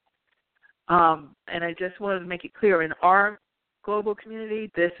to me. And I just wanted to make it clear, in our global community,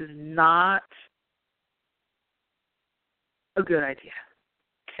 this is not a good idea.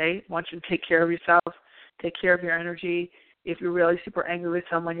 Okay? I want you to take care of yourself, take care of your energy. If you're really super angry with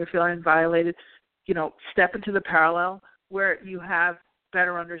someone, you're feeling violated, step into the parallel where you have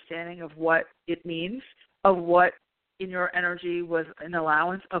better understanding of what it means, of what in your energy was an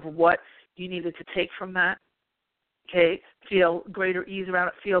allowance, of what you needed to take from that. Okay? Feel greater ease around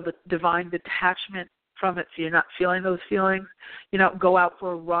it. Feel the divine detachment from it so you're not feeling those feelings. Go out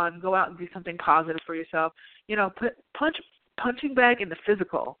for a run. Go out and do something positive for yourself. Put punching bag in the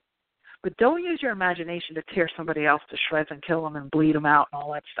physical, but don't use your imagination to tear somebody else to shreds and kill them and bleed them out and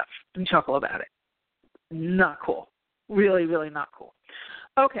all that stuff and chuckle about it. Not cool. Really, really not cool.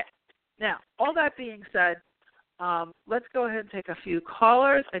 Okay. Now, all that being said, let's go ahead and take a few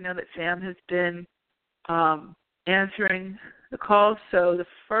callers. I know that Sam has been answering the calls. So the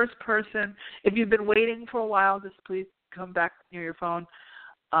first person, if you've been waiting for a while, just please come back near your phone.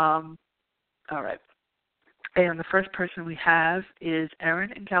 All right. And the first person we have is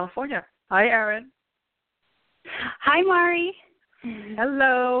Erin in California. Hi, Erin. Hi, Mari.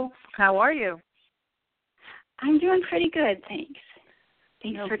 Hello. How are you? I'm doing pretty good, thanks.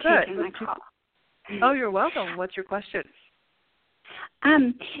 Thanks for taking my call. Oh, you're welcome. What's your question?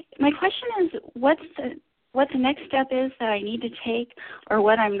 My question is, what the next step is that I need to take, or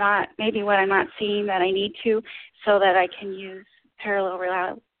what I'm not seeing that I need to, so that I can use parallel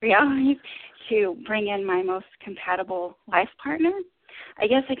realities to bring in my most compatible life partner. I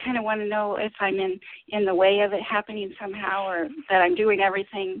guess I kind of want to know if I'm in the way of it happening somehow, or that I'm doing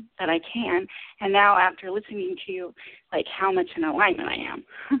everything that I can. And now, after listening to you, like how much in alignment I am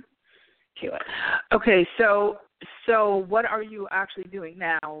to it. Okay, so what are you actually doing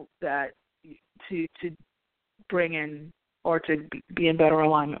now that to bring in or to be in better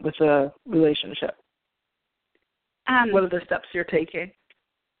alignment with a relationship? What are the steps you're taking?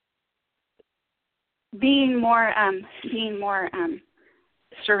 Being more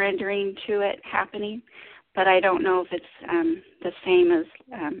surrendering to it happening, but I don't know if it's the same as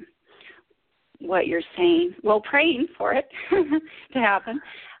what you're saying. Well, praying for it to happen.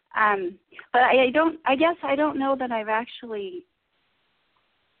 But I guess I don't know that I've actually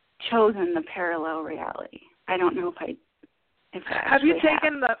chosen the parallel reality. I don't know if I have you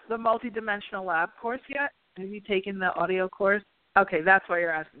taken the multidimensional lab course yet? Have you taken the audio course? Okay, that's why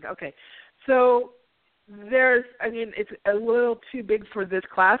you're asking. Okay, so it's a little too big for this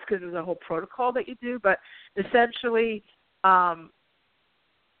class because there's a whole protocol that you do, but essentially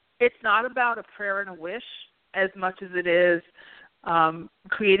it's not about a prayer and a wish as much as it is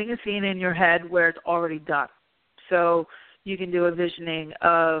creating a scene in your head where it's already done. So you can do a visioning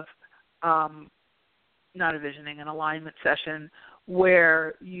of, an alignment session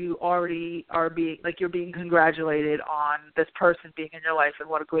where you already are you're being congratulated on this person being in your life and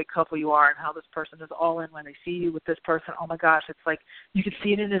what a great couple you are and how this person is all in when they see you with this person. Oh my gosh, it's like you can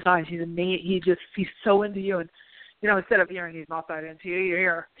see it in his eyes. He's so into you. And, instead of hearing he's not that into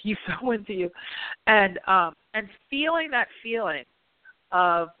you, he's so into you. And feeling that feeling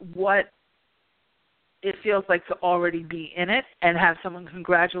of what it feels like to already be in it and have someone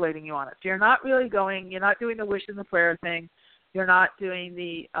congratulating you on it. So you're not doing the wish and the prayer thing. You're not doing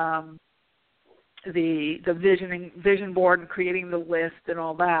the vision board and creating the list and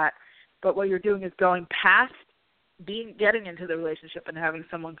all that. But what you're doing is going past getting into the relationship and having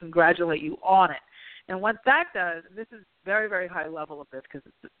someone congratulate you on it. And what that does, and this is very, very high level of this because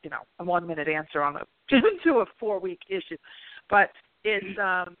it's, a 1-minute answer on to a 4-week issue. But it's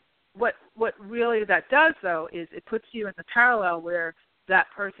what really that does, though, is it puts you in the parallel where that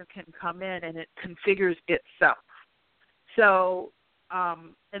person can come in and it configures itself. So,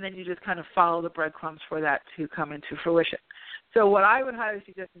 and then you just kind of follow the breadcrumbs for that to come into fruition. So what I would highly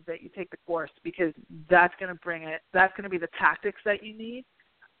suggest is that you take the course because that's going to be the tactics that you need.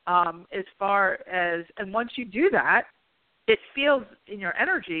 As far as, and once you do that, it feels in your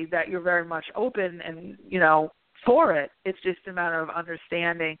energy that you're very much open and, for it. It's just a matter of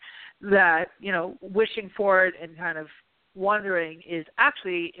understanding that, wishing for it and kind of wondering is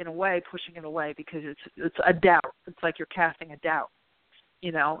actually, in a way, pushing it away because it's a doubt. It's like you're casting a doubt,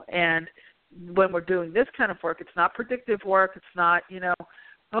 and when we're doing this kind of work, it's not predictive work. It's not,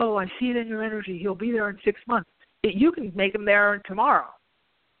 oh, I see it in your energy. He'll be there in 6 months. You can make him there tomorrow,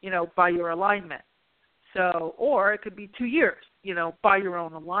 by your alignment. So, or it could be 2 years, by your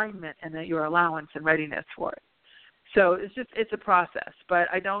own alignment and then your allowance and readiness for it. So it's a process. But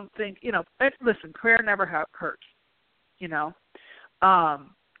I don't think, listen, prayer never hurts,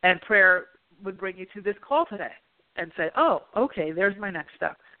 and prayer would bring you to this call today and say, oh, okay, there's my next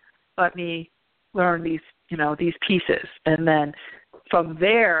step. Let me learn these pieces. And then from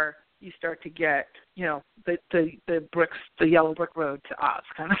there, you start to get, the bricks, the yellow brick road to Oz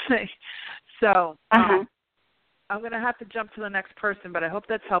kind of thing. So I'm going to have to jump to the next person, but I hope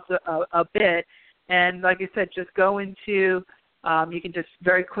that's helped a bit. And like I said, just go into, you can just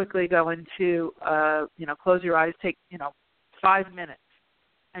very quickly go into, close your eyes, take, 5 minutes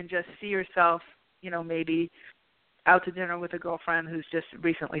and just see yourself, maybe out to dinner with a girlfriend who's just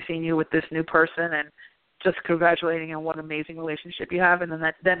recently seen you with this new person and just congratulating on what an amazing relationship you have. And then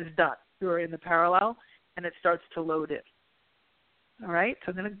it's done. You're in the parallel and it starts to load in. All right.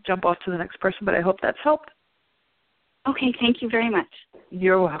 So I'm going to jump off to the next person, but I hope that's helped. Okay. Thank you very much.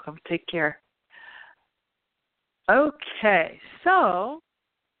 You're welcome. Take care. Okay. So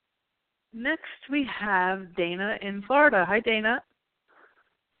next we have Dana in Florida. Hi, Dana.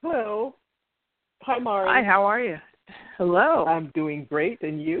 Hello. Hi, Mari. Hi, how are you? Hello. I'm doing great,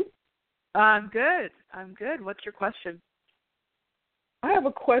 and you? I'm good. What's your question? I have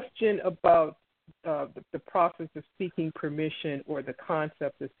a question about the process of seeking permission or the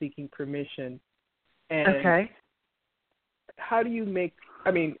concept of seeking permission. And okay. How do you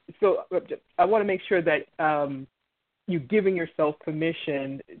so I want to make sure that you're giving yourself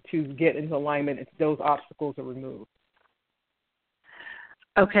permission to get into alignment if those obstacles are removed.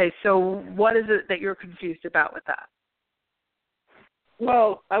 Okay, so what is it that you're confused about with that?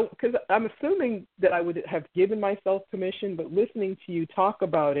 Well, because I'm assuming that I would have given myself permission, but listening to you talk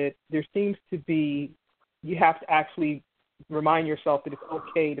about it, there seems to be, you have to actually remind yourself that it's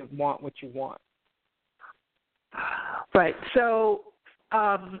okay to want what you want. Right. So,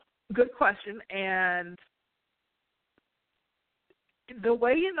 good question. And the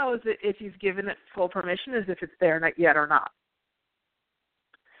way you know is that if you've given it full permission is if it's there not yet or not.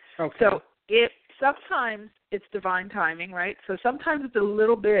 Okay. So sometimes it's divine timing, right? So sometimes it's a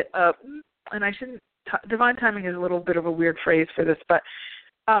little bit of, and divine timing is a little bit of a weird phrase for this, but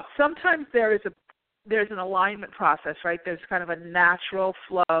sometimes there's an alignment process, right? There's kind of a natural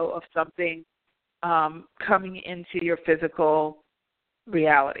flow of something coming into your physical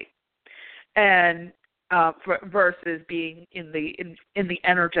reality. and versus being in the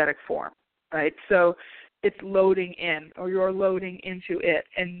energetic form, right? So it's loading in, or you're loading into it.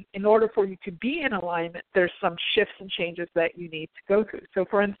 And in order for you to be in alignment, there's some shifts and changes that you need to go through. So,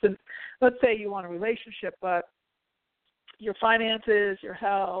 for instance, let's say you want a relationship, but your finances, your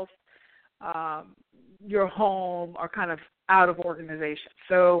health, your home are kind of out of organization.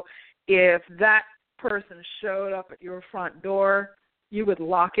 So if that person showed up at your front door, you would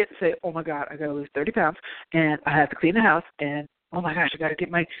lock it and say, oh, my God, I got to lose 30 pounds, and I have to clean the house, and oh, my gosh, I got to get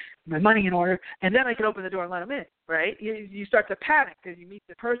my money in order, and then I can open the door and let them in, right? You start to panic because you meet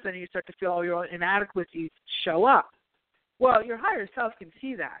the person and you start to feel all your inadequacies show up. Well, your higher self can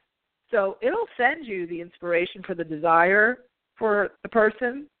see that. So it'll send you the inspiration for the desire for the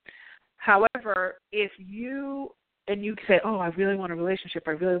person. However, if you say, oh, I really want a relationship,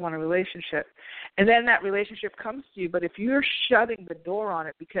 and then that relationship comes to you, but if you're shutting the door on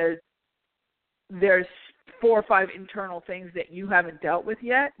it because there's 4 or 5 internal things that you haven't dealt with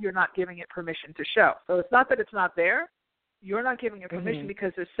yet, you're not giving it permission to show. So it's not that it's not there. You're not giving it permission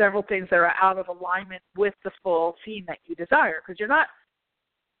because there's several things that are out of alignment with the full scene that you desire, because you're not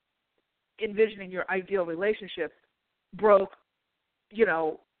envisioning your ideal relationship broke,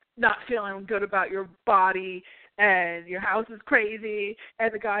 not feeling good about your body, and your house is crazy,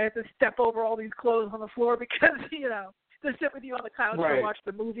 and the guy has to step over all these clothes on the floor because, to sit with you on the couch and watch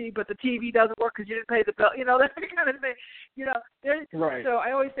the movie, but the TV doesn't work because you didn't pay the bill, that kind of thing. So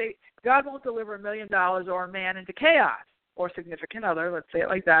I always say God won't deliver $1 million or a man into chaos, or significant other, let's say it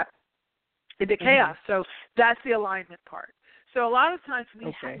like that, into chaos. So that's the alignment part. So a lot of times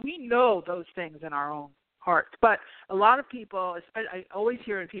we know those things in our own hearts, but a lot of people, I always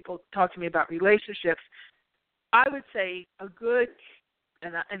hear people talk to me about relationships. I would say a good,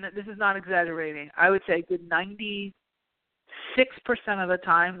 and this is not exaggerating, I would say a good 96% of the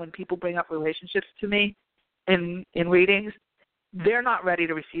time when people bring up relationships to me in readings, they're not ready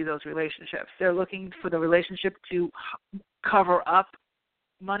to receive those relationships. They're looking for the relationship to cover up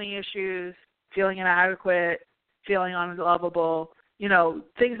money issues, feeling inadequate, feeling unlovable,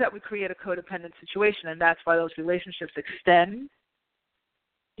 things that would create a codependent situation, and that's why those relationships extend.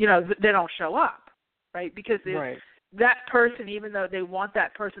 They don't show up, right? Because that person, even though they want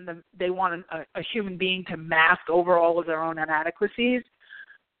that person, they want a human being to mask over all of their own inadequacies,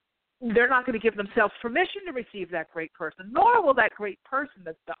 they're not going to give themselves permission to receive that great person, nor will that great person,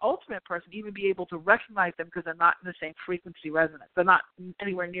 the ultimate person, even be able to recognize them because they're not in the same frequency resonance. They're not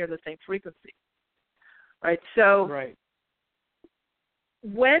anywhere near the same frequency, right? So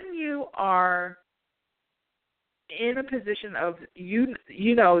when you are in a position of,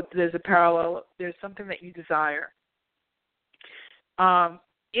 there's a parallel, there's something that you desire,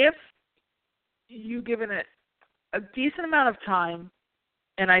 if you've given it a decent amount of time,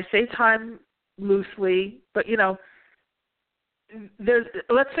 and I say time loosely, but, there's,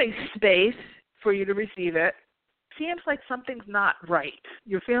 let's say, space for you to receive it, seems like something's not right.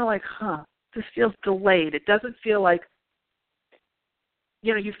 You're feeling like, this feels delayed. It doesn't feel like,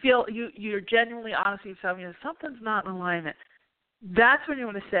 you're genuinely honest with yourself, something's not in alignment. That's when you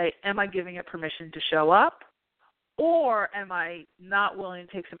want to say, am I giving it permission to show up? Or am I not willing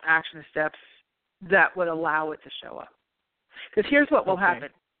to take some action steps that would allow it to show up? Because here's what will happen.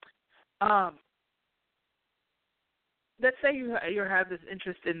 Let's say you have this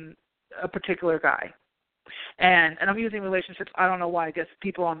interest in a particular guy. And I'm using relationships. I don't know why. I guess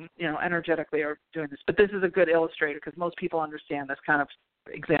people energetically are doing this. But this is a good illustrator because most people understand this kind of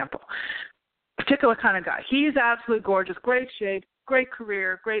example. Particular kind of guy. He's absolutely gorgeous, great shape, great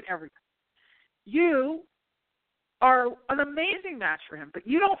career, great everything. You are an amazing match for him, but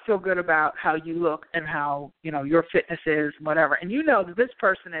you don't feel good about how you look and how, your fitness is and whatever. And you know that this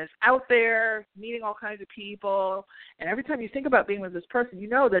person is out there meeting all kinds of people, and every time you think about being with this person, you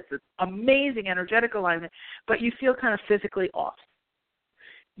know that's an amazing energetic alignment, but you feel kind of physically off.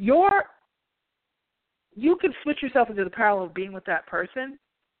 You can switch yourself into the parallel of being with that person,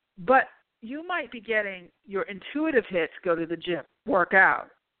 but you might be getting your intuitive hits, go to the gym, work out.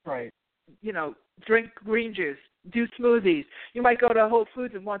 Right. Drink green juice, do smoothies. You might go to Whole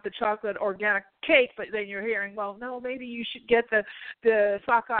Foods and want the chocolate organic cake, but then you're hearing, well, no, maybe you should get the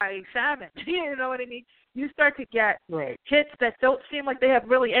sockeye salmon. You know what I mean? You start to get hits that don't seem like they have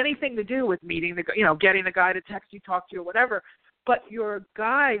really anything to do with meeting getting the guy to text you, talk to you, or whatever. But your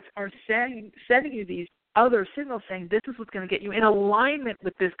guides are sending you these other signals saying this is what's going to get you in alignment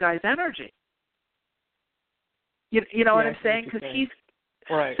with this guy's energy. You know what I'm saying? Because he's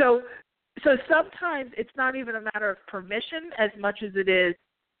So sometimes it's not even a matter of permission as much as it is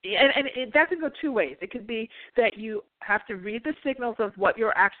and that can go two ways. It could be that you have to read the signals of what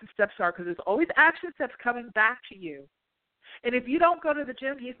your action steps are, because there's always action steps coming back to you. And if you don't go to the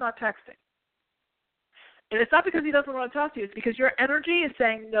gym, he's not texting. And it's not because he doesn't want to talk to you. It's because your energy is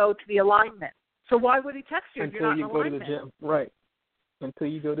saying no to the alignment. So why would he text you if you're not in alignment? Until you go to the gym. Right. Until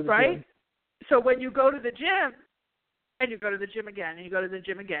you go to the right? gym. So when you go to the gym, and you go to the gym again, and you go to the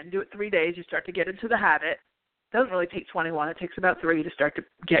gym again, do it 3 days, you start to get into the habit. It doesn't really take 21. It takes about 3 to start to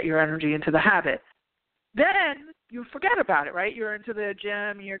get your energy into the habit. Then you forget about it, right? You're into the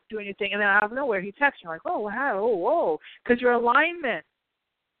gym, you're doing your thing, and then out of nowhere he texts you like, oh, wow, oh, whoa, because your alignment.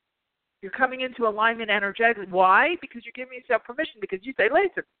 You're coming into alignment energetically. Why? Because you're giving yourself permission, because you say,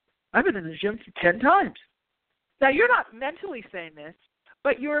 listen, I've been in the gym 10 times. Now, you're not mentally saying this,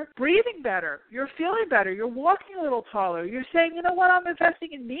 but you're breathing better. You're feeling better. You're walking a little taller. You're saying, you know what, I'm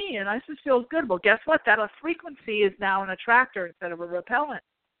investing in me, and this just feels good. Well, guess what? That frequency is now an attractor instead of a repellent.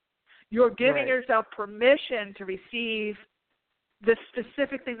 You're giving yourself permission to receive the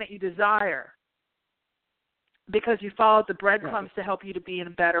specific thing that you desire because you followed the breadcrumbs to help you to be in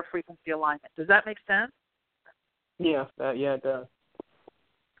a better frequency alignment. Does that make sense? Yeah, it does.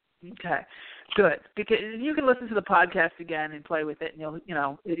 Okay, good. Because you can listen to the podcast again and play with it, and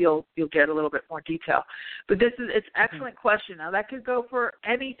you'll get a little bit more detail. But it's an excellent question. Now that could go for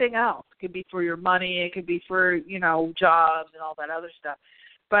anything else. It could be for your money. It could be for jobs and all that other stuff.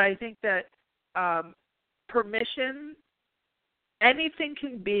 But I think that permission, anything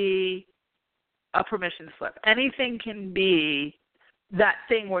can be a permission slip. Anything can be that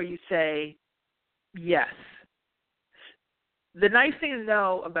thing where you say yes. The nice thing to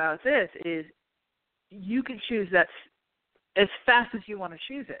know about this is you can choose that as fast as you want to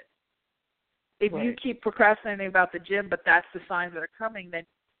choose it. If you keep procrastinating about the gym, but that's the signs that are coming, then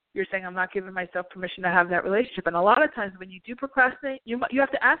you're saying, I'm not giving myself permission to have that relationship. And a lot of times when you do procrastinate, you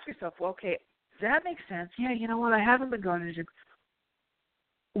have to ask yourself, well, okay, does that make sense? Yeah, you know what? I haven't been going to the gym.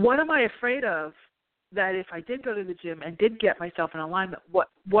 What am I afraid of that if I did go to the gym and did get myself in alignment,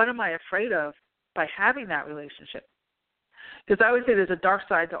 what am I afraid of by having that relationship? Because I would say there's a dark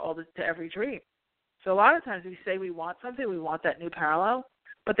side to every dream. So a lot of times we say we want something, we want that new parallel,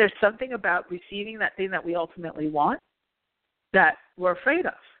 but there's something about receiving that thing that we ultimately want that we're afraid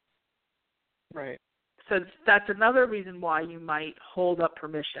of. Right. So that's another reason why you might hold up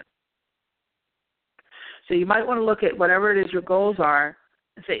permission. So you might want to look at whatever it is your goals are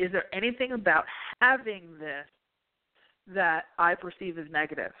and say, is there anything about having this that I perceive as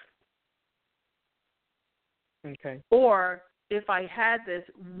negative? Okay. Or if I had this,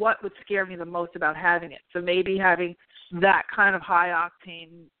 what would scare me the most about having it? So maybe having that kind of high-octane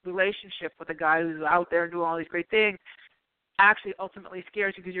relationship with a guy who's out there doing all these great things actually ultimately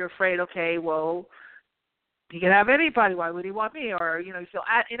scares you because you're afraid, okay, well, he can have anybody. Why would he want me? Or, you feel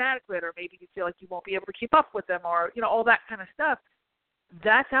inadequate, or maybe you feel like you won't be able to keep up with them, or, all that kind of stuff.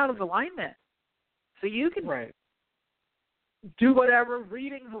 That's out of alignment. So you can do whatever,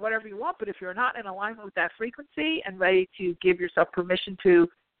 reading, whatever you want, but if you're not in alignment with that frequency and ready to give yourself permission to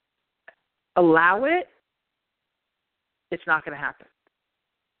allow it, it's not going to happen.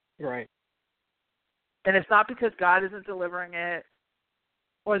 Right. And it's not because God isn't delivering it,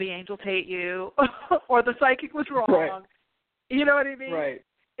 or the angels hate you, or the psychic was wrong. Right. You know what I mean? Right.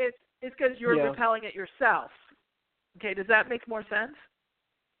 It's because you're repelling it yourself. Okay, does that make more sense?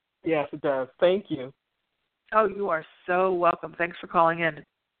 Yes, it does. Thank you. Oh, you are so welcome. Thanks for calling in.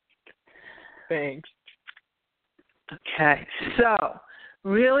 Thanks. Okay, so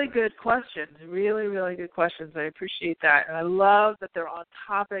really good questions. Really, really good questions. I appreciate that. And I love that they're on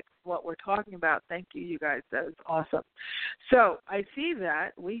topic of what we're talking about. Thank you, you guys. That is awesome. So I see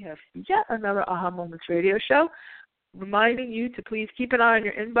that we have yet another Aha Moments radio show, reminding you to please keep an eye on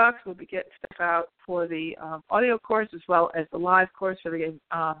your inbox. We'll be getting stuff out for the audio course as well as the live course for the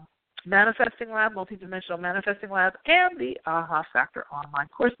Manifesting Lab, Multidimensional Manifesting Lab, and the Aha Factor online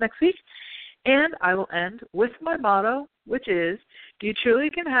course next week. And I will end with my motto, which is, you truly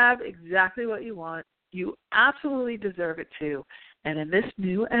can have exactly what you want. You absolutely deserve it too. And in this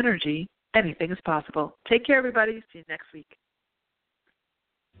new energy, anything is possible. Take care, everybody. See you next week.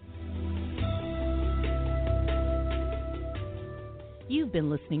 You've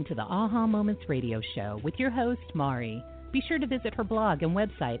been listening to the Aha Moments radio show with your host, Mari. Be sure to visit her blog and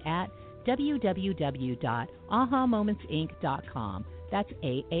website at www.ahamomentsinc.com. That's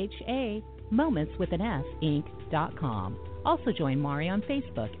AHA, moments with an S, inc.com. Also join Mari on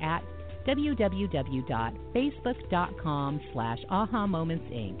Facebook at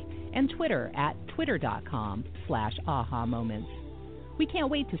www.facebook.com/ahamomentsinc and Twitter at twitter.com/ahamoments. We can't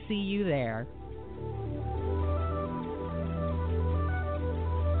wait to see you there.